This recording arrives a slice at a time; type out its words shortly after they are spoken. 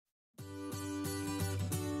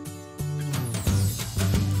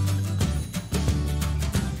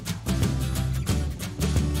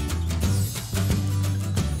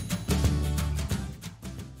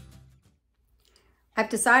I've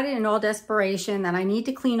decided in all desperation that I need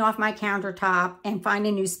to clean off my countertop and find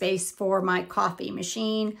a new space for my coffee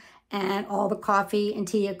machine and all the coffee and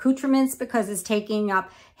tea accoutrements because it's taking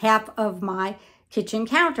up half of my kitchen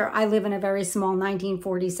counter. I live in a very small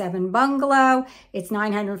 1947 bungalow. It's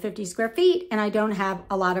 950 square feet and I don't have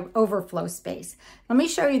a lot of overflow space. Let me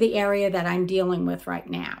show you the area that I'm dealing with right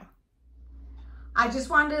now. I just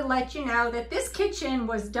wanted to let you know that this kitchen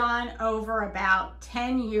was done over about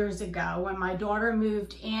 10 years ago when my daughter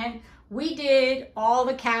moved in. We did all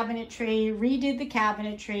the cabinetry, redid the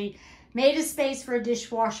cabinetry, made a space for a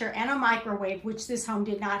dishwasher and a microwave, which this home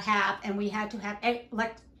did not have, and we had to have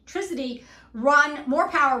electricity run, more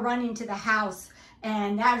power run into the house.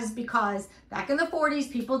 And that is because back in the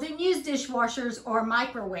 40s, people didn't use dishwashers or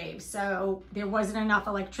microwaves. So there wasn't enough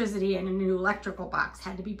electricity and a new electrical box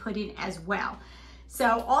had to be put in as well.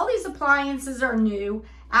 So all these appliances are new.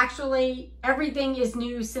 Actually, everything is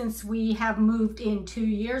new since we have moved in 2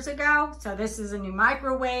 years ago. So this is a new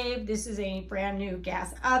microwave. This is a brand new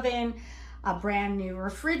gas oven, a brand new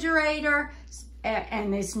refrigerator,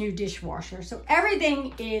 and this new dishwasher. So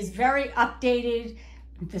everything is very updated,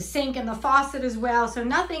 the sink and the faucet as well. So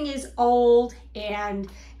nothing is old and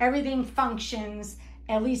everything functions,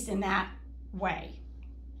 at least in that way.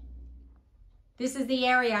 This is the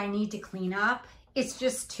area I need to clean up. It's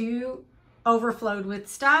just too overflowed with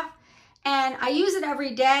stuff. And I use it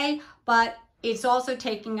every day, but it's also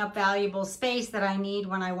taking up valuable space that I need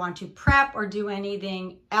when I want to prep or do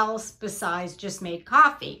anything else besides just make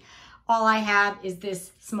coffee. All I have is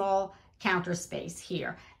this small counter space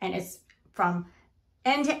here. And it's from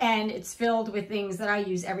end to end, it's filled with things that I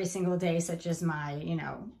use every single day, such as my,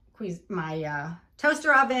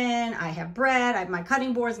 toaster oven, I have bread, I have my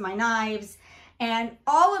cutting boards, my knives, and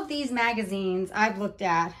all of these magazines I've looked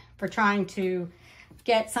at for trying to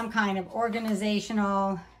get some kind of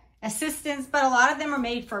organizational assistance, but a lot of them are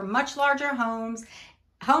made for much larger homes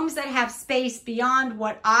that have space beyond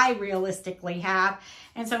what I realistically have.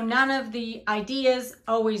 And so none of the ideas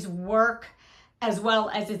always work as well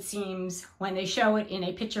as it seems when they show it in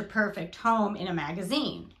a picture perfect home in a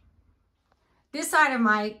magazine. This side of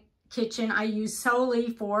my kitchen I use solely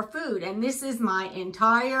for food, and this is my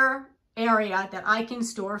entire area that I can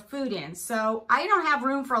store food in. So I don't have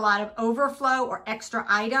room for a lot of overflow or extra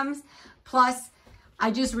items. Plus,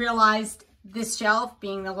 I just realized this shelf,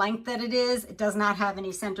 being the length that it is, it does not have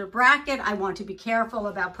any center bracket. I want to be careful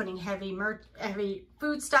about putting heavy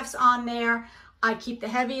foodstuffs on there. I keep the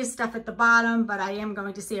heaviest stuff at the bottom, but I am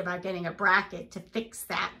going to see about getting a bracket to fix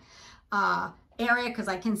that area because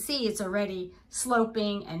I can see it's already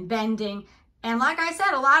sloping and bending. And like I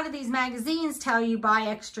said, a lot of these magazines tell you buy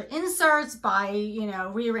extra inserts,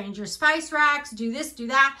 rearrange your spice racks, do this, do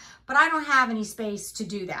that, but I don't have any space to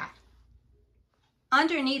do that.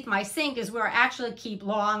 Underneath my sink is where I actually keep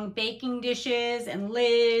long baking dishes and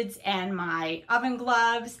lids and my oven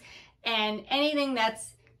gloves and anything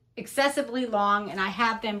that's excessively long, and I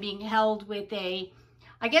have them being held with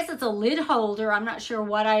I guess it's a lid holder. I'm not sure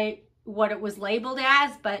what it was labeled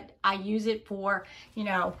as, but I use it for,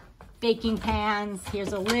 baking pans.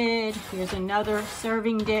 Here's a lid, here's another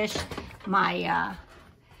serving dish, my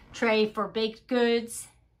tray for baked goods,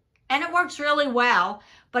 and it works really well.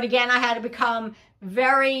 But again, I had to become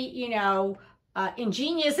very,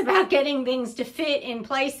 ingenious about getting things to fit in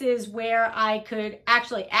places where I could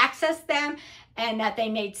actually access them and that they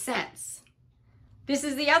made sense. This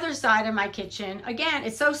is the other side of my kitchen. Again,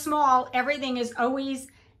 it's so small, everything is always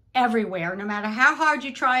everywhere. No matter how hard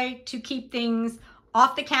you try to keep things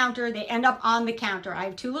off the counter, they end up on the counter. I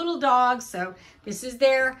have 2 little dogs, so this is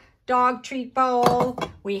their dog treat bowl.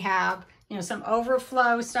 We have, some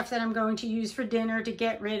overflow stuff that I'm going to use for dinner to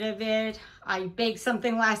get rid of it. I baked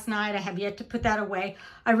something last night. I have yet to put that away.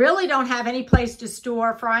 I really don't have any place to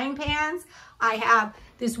store frying pans. I have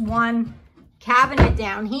this one cabinet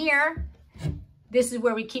down here. This is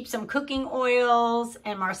where we keep some cooking oils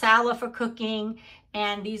and marsala for cooking.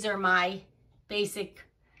 And these are my basic,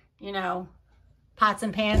 pots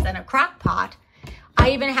and pans and a crock pot.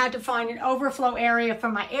 I even had to find an overflow area for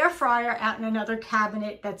my air fryer out in another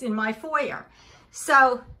cabinet that's in my foyer.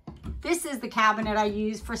 So this is the cabinet I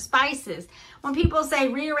use for spices. When people say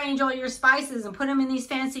rearrange all your spices and put them in these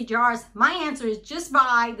fancy jars, my answer is just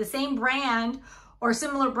buy the same brand or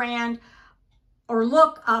similar brand or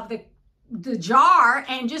look of the jar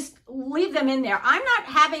and just leave them in there. I'm not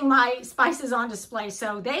having my spices on display,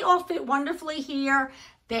 so they all fit wonderfully here.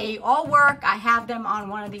 They all work. I have them on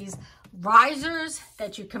one of these risers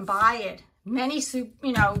that you can buy at many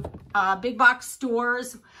big box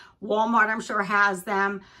stores. Walmart, I'm sure, has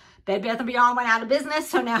them. Bed Bath & Beyond went out of business,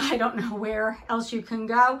 so now I don't know where else you can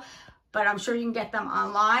go. but I'm sure you can get them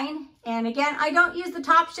online. And again, I don't use the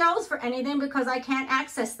top shelves for anything because I can't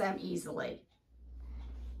access them easily.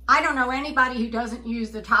 I don't know anybody who doesn't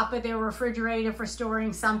use the top of their refrigerator for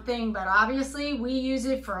storing something, but obviously we use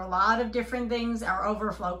it for a lot of different things. Our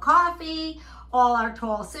overflow coffee, all our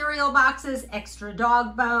tall cereal boxes, extra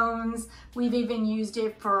dog bones. We've even used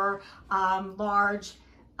it for large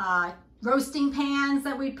roasting pans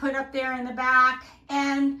that we put up there in the back.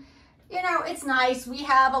 And you know, it's nice. We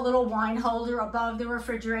have a little wine holder above the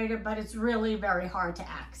refrigerator, but it's really very hard to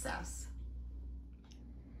access.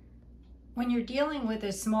 When you're dealing with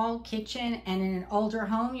a small kitchen and in an older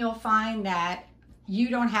home, you'll find that you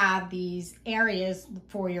don't have these areas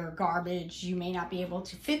for your garbage. You may not be able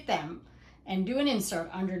to fit them and do an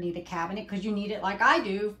insert underneath the cabinet because you need it like I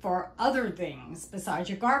do for other things besides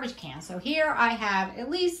your garbage can. So here I have at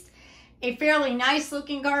least a fairly nice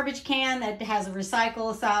looking garbage can that has a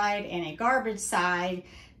recycle side and a garbage side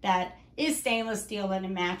that is stainless steel and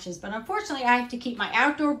it matches. But unfortunately, I have to keep my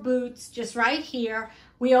outdoor boots just right here.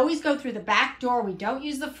 We always go through the back door. We don't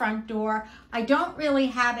use the front door. I don't really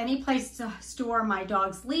have any place to store my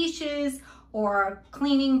dog's leashes or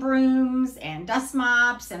cleaning brooms and dust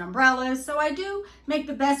mops and umbrellas. So I do make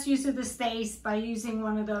the best use of the space by using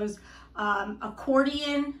one of those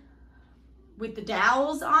accordion with the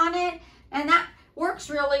dowels on it, and that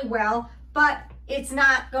works really well, but it's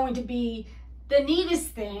not going to be the neatest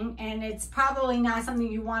thing, and it's probably not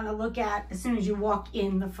something you want to look at as soon as you walk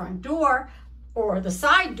in the front door or the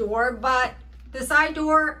side door. But the side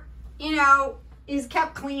door, you know, is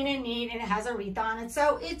kept clean and neat and it has a wreath on it,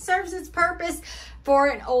 so it serves its purpose for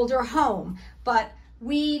an older home. But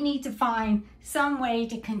we need to find some way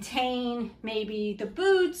to contain maybe the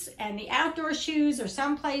boots and the outdoor shoes or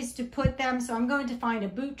some place to put them. So I'm going to find a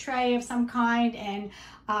boot tray of some kind and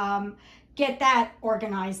get that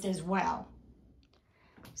organized as well.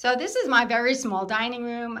 So this is my very small dining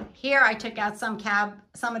room. Here I took out some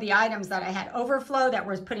of the items that I had overflow that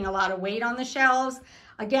was putting a lot of weight on the shelves.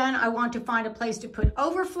 Again, I want to find a place to put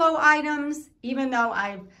overflow items, even though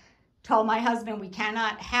I've told my husband we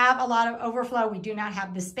cannot have a lot of overflow. We do not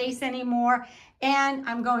have the space anymore. And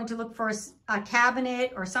I'm going to look for a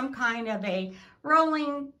cabinet or some kind of a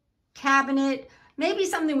rolling cabinet, maybe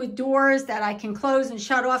something with doors that I can close and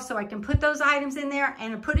shut off so I can put those items in there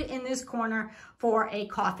and put it in this corner for a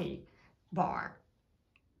coffee bar.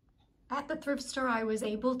 At the thrift store, I was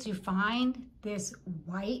able to find this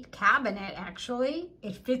white cabinet, actually.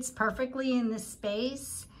 It fits perfectly in this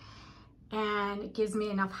space, and it gives me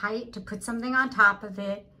enough height to put something on top of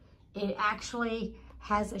it. It actually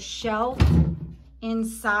has a shelf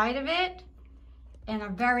inside of it and a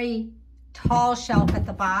very tall shelf at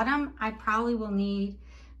the bottom. I probably will need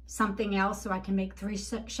something else so I can make 3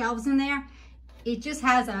 shelves in there. It just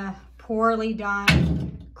has a poorly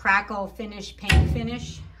done crackle finish, paint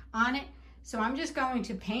finish on it. So I'm just going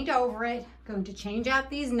to paint over it, going to change out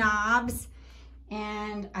these knobs,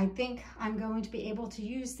 and I think I'm going to be able to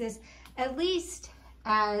use this at least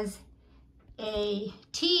as a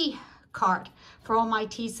tea cart for all my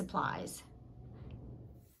tea supplies.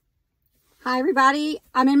 Hi everybody,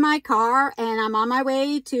 I'm in my car and I'm on my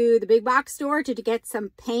way to the big box store to get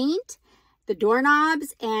some paint, the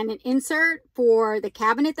doorknobs, and an insert for the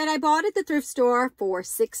cabinet that I bought at the thrift store for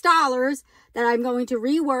 $6 that I'm going to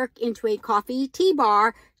rework into a coffee tea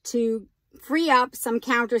bar to free up some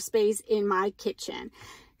counter space in my kitchen.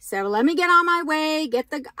 So let me get on my way, get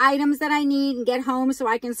the items that I need, and get home so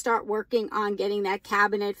I can start working on getting that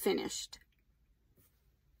cabinet finished.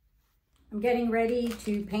 I'm getting ready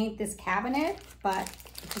to paint this cabinet, but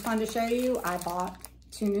I just wanted to show you I bought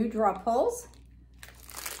 2 new drawer pulls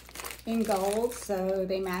in gold, so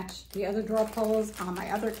they match the other drawer pulls on my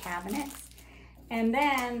other cabinets. And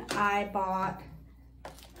then I bought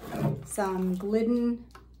some Glidden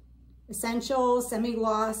Essential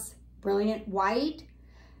Semi-Gloss Brilliant White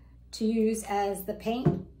to use as the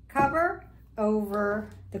paint cover over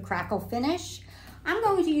the crackle finish. I'm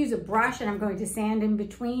going to use a brush and I'm going to sand in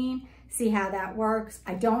between, see how that works.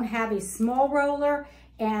 I don't have a small roller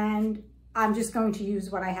and I'm just going to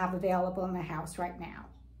use what I have available in the house right now.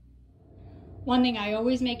 One thing I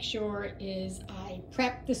always make sure is I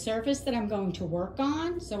prep the surface that I'm going to work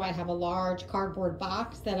on. So I have a large cardboard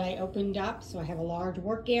box that I opened up, so I have a large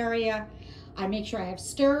work area. I make sure I have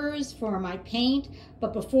stirrers for my paint,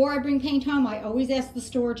 but before I bring paint home, I always ask the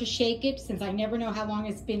store to shake it since I never know how long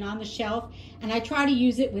it's been on the shelf, and I try to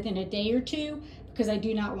use it within a day or 2 because I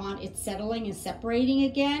do not want it settling and separating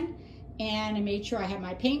again. And I made sure I have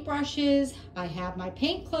my paint brushes, I have my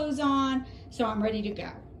paint clothes on, so I'm ready to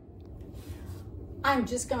go. I'm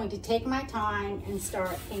just going to take my time and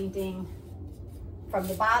start painting from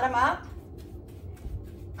the bottom up.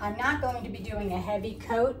 I'm not going to be doing a heavy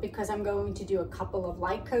coat because I'm going to do a couple of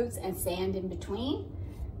light coats and sand in between,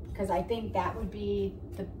 because I think that would be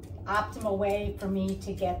the optimal way for me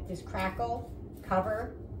to get this crackle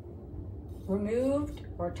cover removed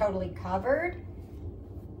or totally covered.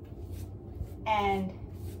 And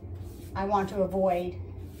I want to avoid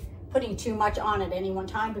putting too much on at any one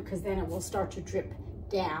time, because then it will start to drip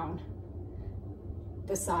down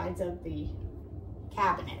the sides of the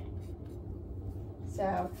cabinet.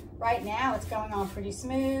 So right now it's going on pretty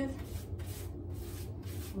smooth.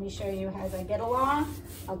 Let me show you as I get along.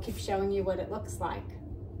 I'll keep showing you what it looks like.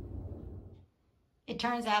 It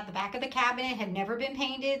turns out the back of the cabinet had never been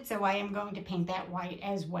painted, so I am going to paint that white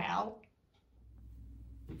as well.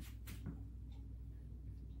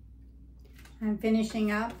 I'm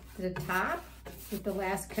finishing up the top with the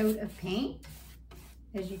last coat of paint,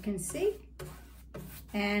 as you can see.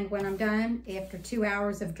 And when I'm done, after 2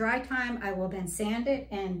 hours of dry time, I will then sand it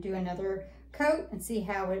and do another coat and see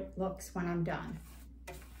how it looks when I'm done.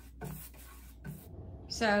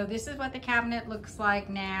 So this is what the cabinet looks like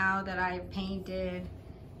now that I've painted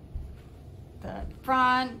the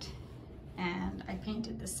front, and I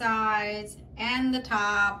painted the sides and the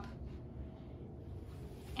top,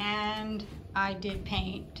 and I did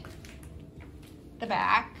paint the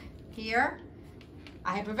back here.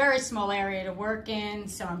 I have a very small area to work in,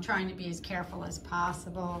 so I'm trying to be as careful as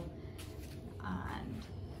possible. And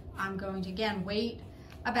I'm going to, again, wait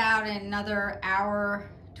about another hour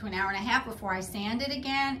to an hour and a half before I sand it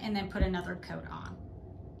again, and then put another coat on.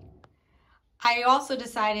 I also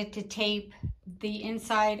decided to tape the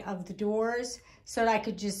inside of the doors so that I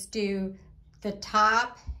could just do the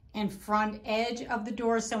top and front edge of the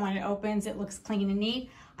door, so when it opens it looks clean and neat.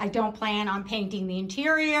 I don't plan on painting the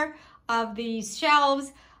interior of these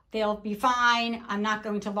shelves. They'll be fine. I'm not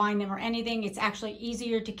going to line them or anything. It's actually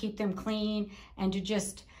easier to keep them clean and to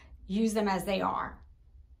just use them as they are.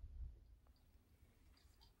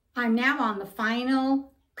 I'm now on the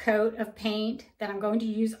final coat of paint that I'm going to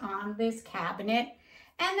use on this cabinet.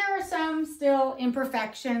 And there are some still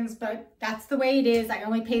imperfections, but that's the way it is. I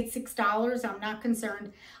only paid $6, so I'm not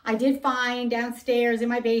concerned. I did find downstairs in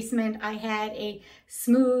my basement, I had a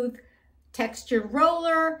smooth textured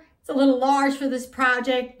roller. It's a little large for this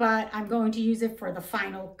project, but I'm going to use it for the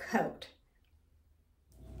final coat.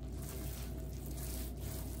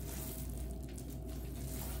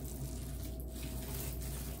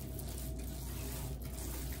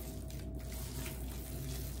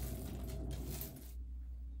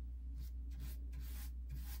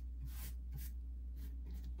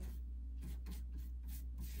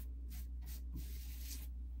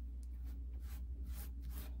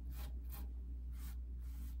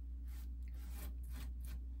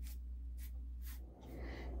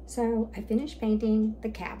 So I finished painting the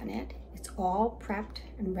cabinet. It's all prepped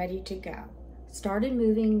and ready to go. Started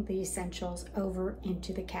moving the essentials over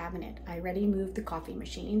into the cabinet. I already moved the coffee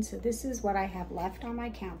machine, so this is what I have left on my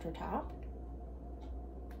countertop.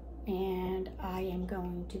 And I am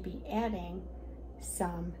going to be adding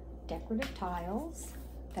some decorative tiles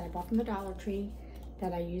that I bought from the Dollar Tree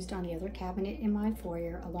that I used on the other cabinet in my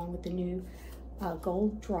foyer, along with the new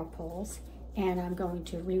gold draw pulls. And I'm going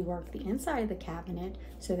to rework the inside of the cabinet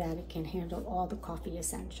so that it can handle all the coffee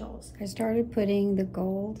essentials. I started putting the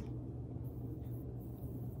gold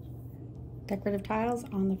decorative tiles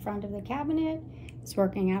on the front of the cabinet. It's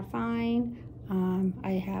working out fine.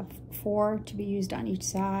 I have 4 to be used on each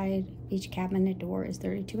side. Each cabinet door is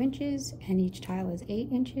 32 inches and each tile is 8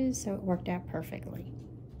 inches, so it worked out perfectly.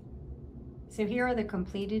 So here are the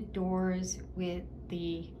completed doors with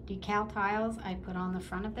the decal tiles I put on the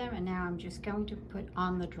front of them, and now I'm just going to put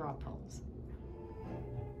on the draw pulls.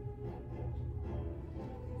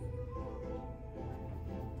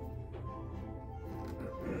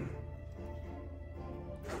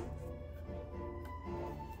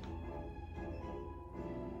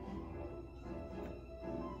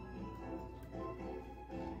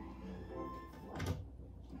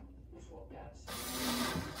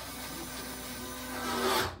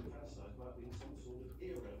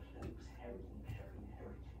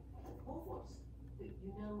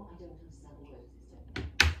 I don't understand.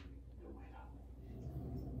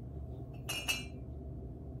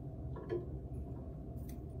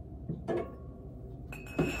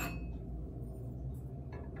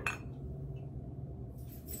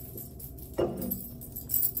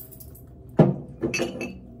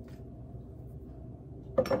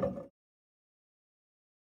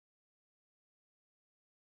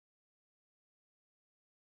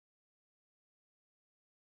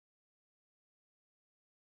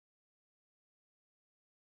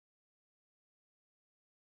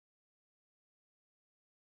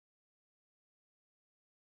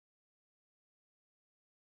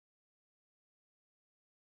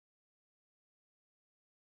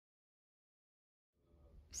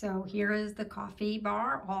 So here is the coffee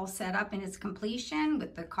bar all set up in its completion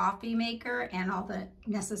with the coffee maker and all the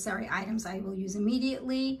necessary items I will use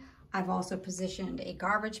immediately. I've also positioned a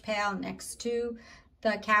garbage pail next to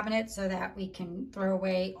the cabinet so that we can throw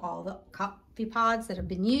away all the coffee pods that have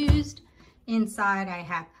been used. Inside I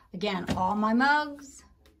have, again, all my mugs,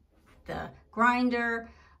 the grinder,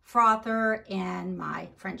 frother, and my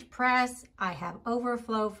French press. I have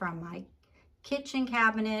overflow from my kitchen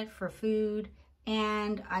cabinet for food.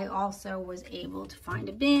 And I also was able to find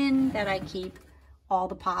a bin that I keep all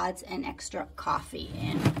the pods and extra coffee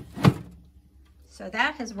in. So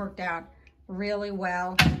that has worked out really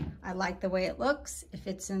well. I like the way it looks. It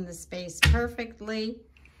fits in the space perfectly.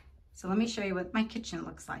 So let me show you what my kitchen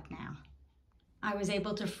looks like now. I was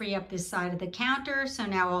able to free up this side of the counter. So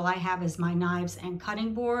now all I have is my knives and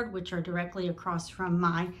cutting board, which are directly across from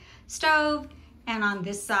my stove. And on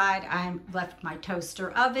this side, I left my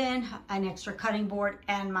toaster oven, an extra cutting board,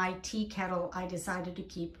 and my tea kettle I decided to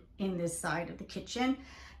keep in this side of the kitchen.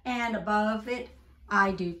 And above it,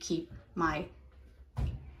 I do keep my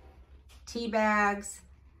tea bags,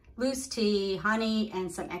 loose tea, honey,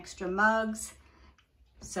 and some extra mugs.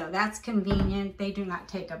 So that's convenient. They do not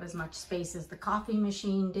take up as much space as the coffee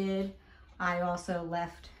machine did. I also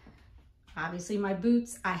left, obviously, my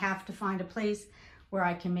boots. I have to find a place where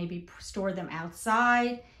I can maybe store them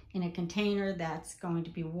outside in a container that's going to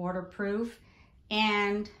be waterproof.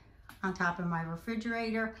 And on top of my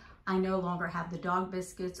refrigerator, I no longer have the dog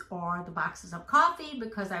biscuits or the boxes of coffee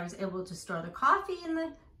because I was able to store the coffee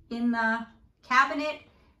in the cabinet,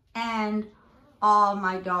 and all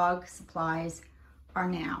my dog supplies are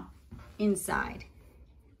now inside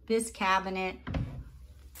this cabinet.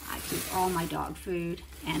 I keep all my dog food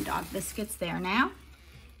and dog biscuits there now.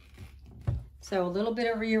 So a little bit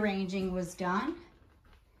of rearranging was done.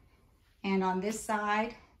 And on this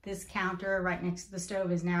side, this counter right next to the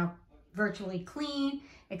stove is now virtually clean,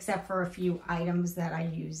 except for a few items that I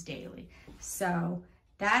use daily. So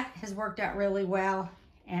that has worked out really well.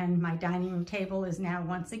 And my dining room table is now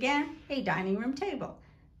once again a dining room table.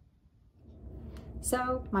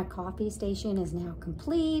 So my coffee station is now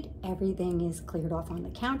complete. Everything is cleared off on the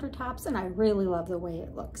countertops, and I really love the way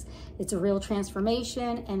it looks. It's a real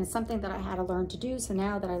transformation, and it's something that I had to learn to do. So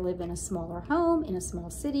now that I live in a smaller home, in a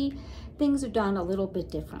small city, things are done a little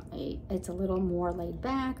bit differently. It's a little more laid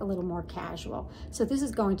back, a little more casual. So this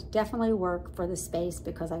is going to definitely work for the space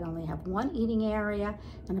because I only have one eating area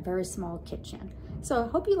and a very small kitchen. So I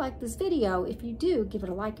hope you like this video. If you do, give it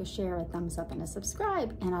a like, a share, a thumbs up, and a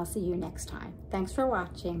subscribe, and I'll see you next time. Thanks for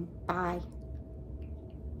watching. Bye.